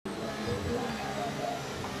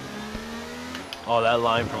Oh, that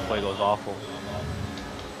line from Fuego is awful.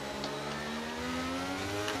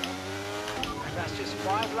 And that's just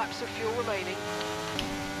 5 laps of fuel remaining.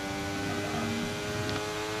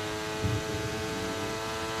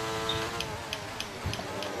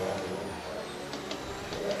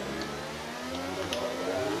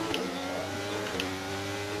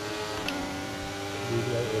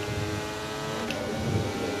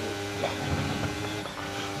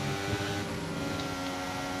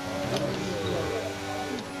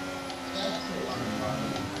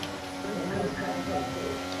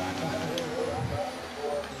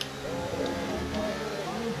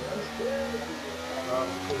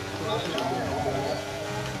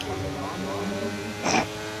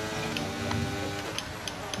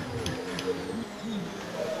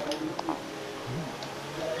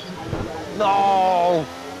 No!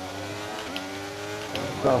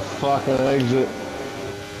 The fucking exit.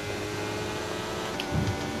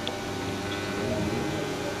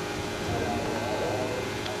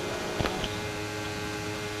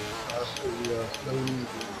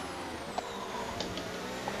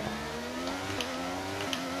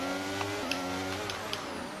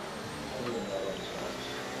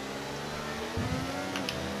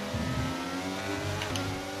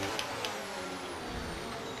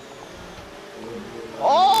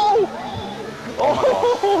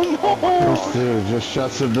 This dude just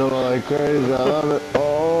shuts the door like crazy. I love it.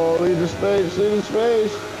 Oh, leave the space, leave the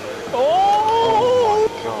space. Oh! Oh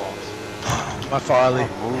my god. My Farley.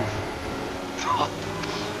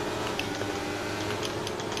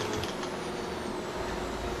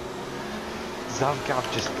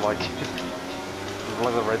 Zavgav just like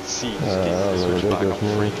the Red Sea just gives the switch back on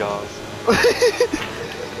 3 cars.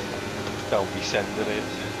 Don't be sending it.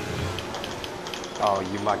 Oh,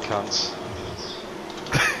 you mad cunts.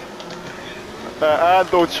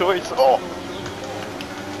 No choice. Oh!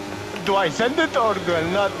 Do I send it or do I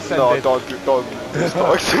not send No, it? don't. Don't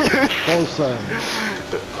send.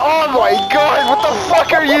 Oh my god, what the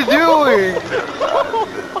fuck are you doing?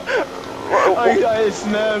 I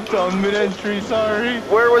snapped on mid-entry, sorry.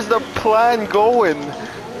 Where was the like going?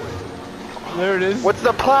 There it is. What's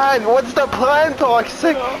the plan? What's the plan,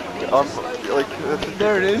 Toxic?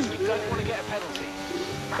 There it is. You don't want to get a penalty.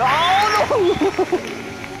 Oh no!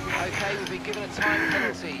 Okay, we've been given a time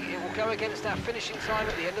penalty. It will go against our finishing time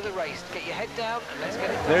at the end of the race. Get your head down and let's get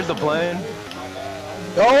it done. There's the plan.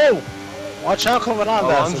 Oh! Watch out coming on,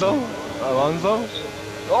 Alonso. Alonso.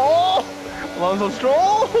 Oh! Alonso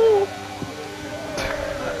Stroll.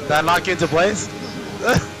 That knock into place?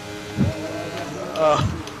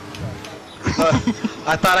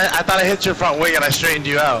 I thought I hit your front wing and I straightened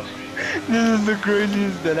you out. This is the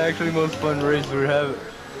craziest and actually most fun race we're having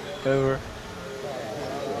ever.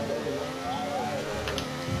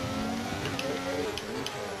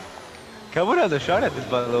 Kelwood has a shot at this,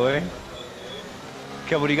 by the way.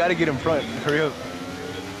 Kelwood, you gotta get in front. Hurry up.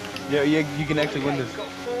 Yeah, you can actually win this. We've got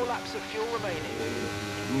 4 laps of fuel remaining.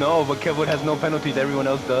 No, but Kelwood has no penalties. Everyone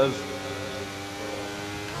else does.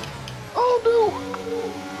 Oh no!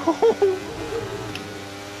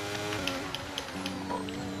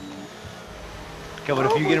 Kelwood,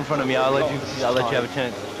 if you get in front of me, I'll let you have a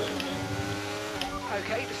chance.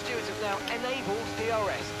 Okay, the stewards have now enabled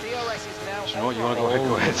DRS. DRS is now. You know what? You want to go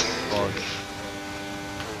ahead? Go ahead.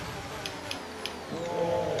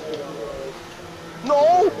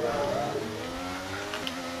 No!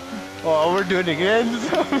 Oh, we're doing it again.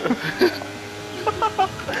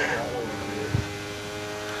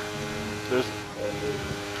 There's.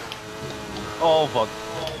 Oh fuck.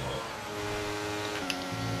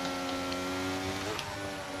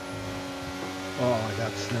 Oh, I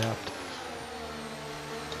got snapped.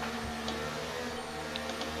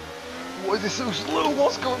 Why is it so slow?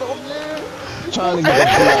 What's going on there? Trying to get the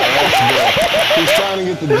DRS, bro. He's trying to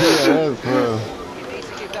get the DRS, bro. You need to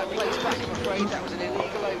give that place back, I'm afraid. That was an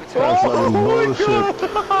illegal overtake. That's fucking bullshit.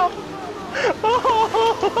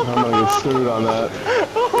 I'm gonna get sued on that.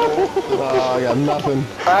 Oh, I got nothing.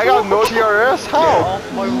 I got no DRS. How?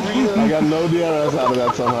 I got no DRS out of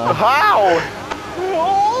that somehow. How?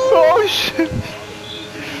 Oh shit!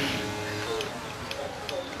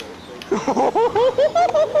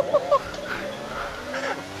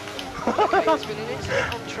 Okay, there's been an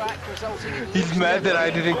incident on track resulting in. He's mad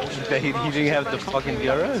that he didn't have the fucking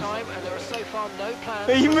DRS. Time, and there are so far no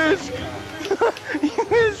plans. He missed. He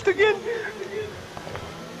missed again.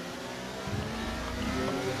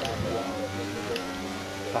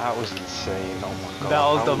 That was insane. Oh my god. That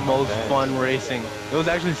was the How most dead? fun racing. It was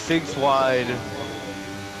actually 6 wide.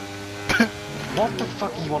 What the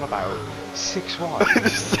fuck are you on about? 6 wide?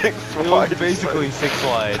 6 It was wide. basically 6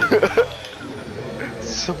 wide.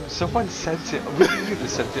 Someone sent it. We either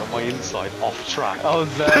sent it on my inside off track. Oh,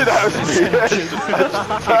 That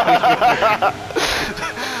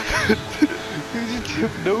You just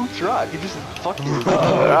took no track. You just fucking.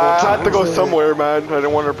 I had to go somewhere, man. I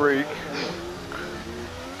didn't want to break.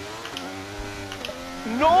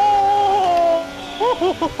 No!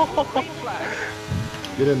 Green flag.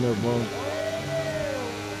 Get in there, bro.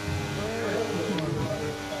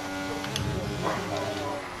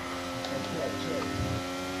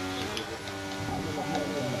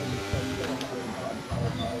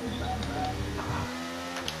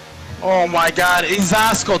 Oh my god,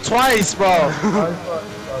 Izasco twice, bro.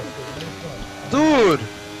 Dude,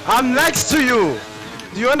 I'm next to you.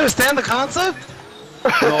 Do you understand the concept?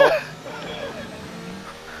 No.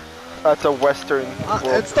 That's a Western.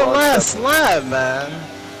 It's the last lap, man.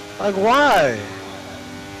 Like, why?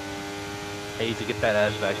 Hey, to get that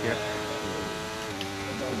ass back here.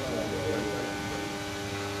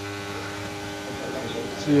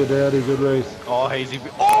 See you, Daddy. Good race. Oh, Hazy.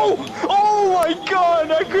 Oh! Oh my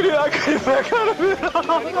God! I couldn't back out of it.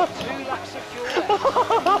 Only got 2 laps of fuel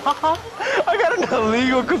left. I got an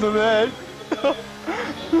illegal because of that.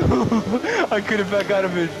 I couldn't back out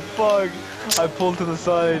of it. Fuck. I pulled to the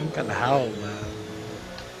side. What the hell, man?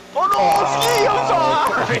 Oh no! Ski! I'm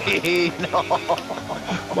sorry!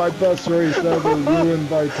 No! My best race ever ruined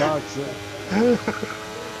by toxic.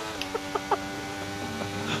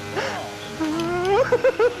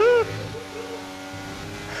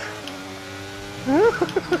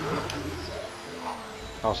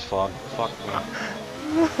 That was fun. Fuck me.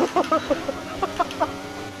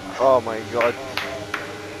 Oh my god.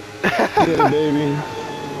 Yeah, baby.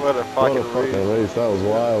 What a What a fucking fucking race. race. That was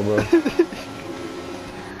wild, bro.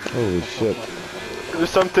 Holy shit. There's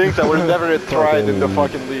some things that were never tried in the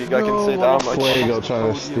fucking league. I can say that much. Fuego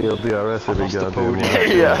trying to steal DRS every goddamn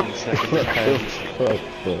way. Yeah. Fuck,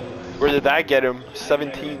 fuck. Where did that get him?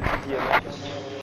 17 DNF.